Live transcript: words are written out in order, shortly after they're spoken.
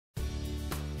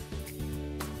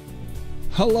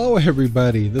Hello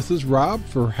everybody, this is Rob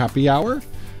for Happy Hour.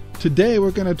 Today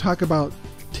we're going to talk about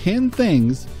 10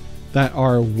 things that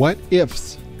are what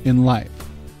ifs in life.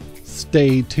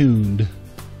 Stay tuned.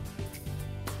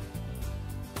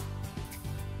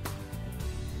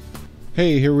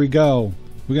 Hey, here we go.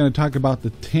 We're going to talk about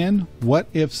the 10 what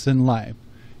ifs in life.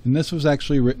 And this was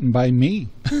actually written by me.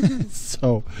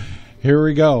 So here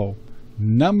we go.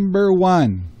 Number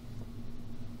 1.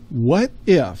 What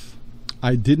if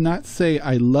I did not say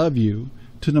I love you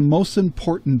to the most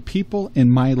important people in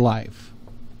my life?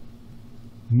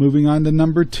 Moving on to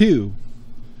number 2.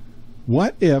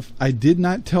 What if I did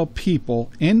not tell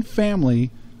people and family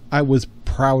I was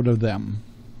proud of them?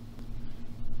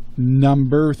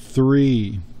 Number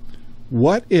 3.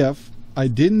 What if I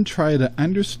didn't try to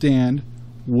understand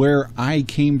where I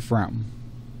came from?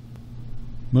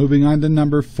 Moving on to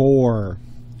number 4.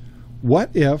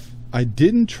 What if I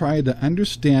didn't try to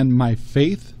understand my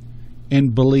faith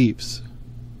and beliefs?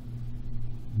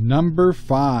 Number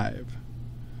 5.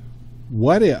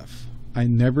 What if I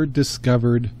never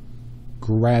discovered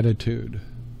gratitude?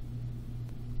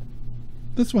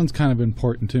 This one's kind of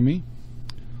important to me.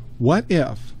 What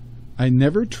if I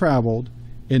never traveled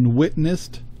and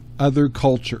witnessed other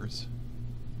cultures?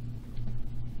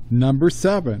 Number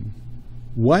 7.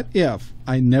 What if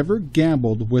I never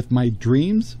gambled with my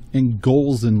dreams and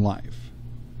goals in life?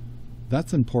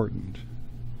 That's important.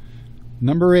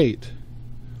 Number 8.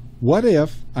 What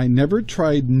if I never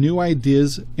tried new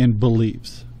ideas and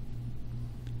beliefs?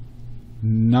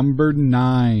 Number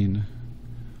 9.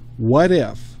 What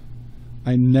if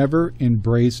I never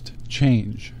embraced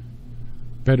change,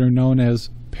 better known as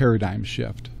paradigm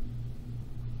shift?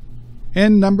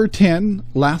 And number 10,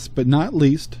 last but not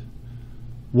least,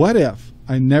 what if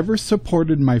I never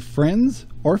supported my friends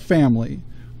or family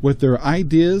with their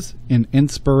ideas and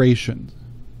inspirations?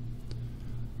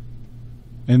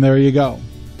 And there you go.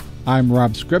 I'm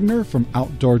Rob Scribner from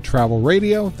Outdoor Travel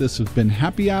Radio. This has been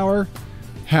Happy Hour.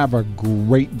 Have a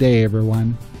great day,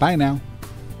 everyone. Bye now.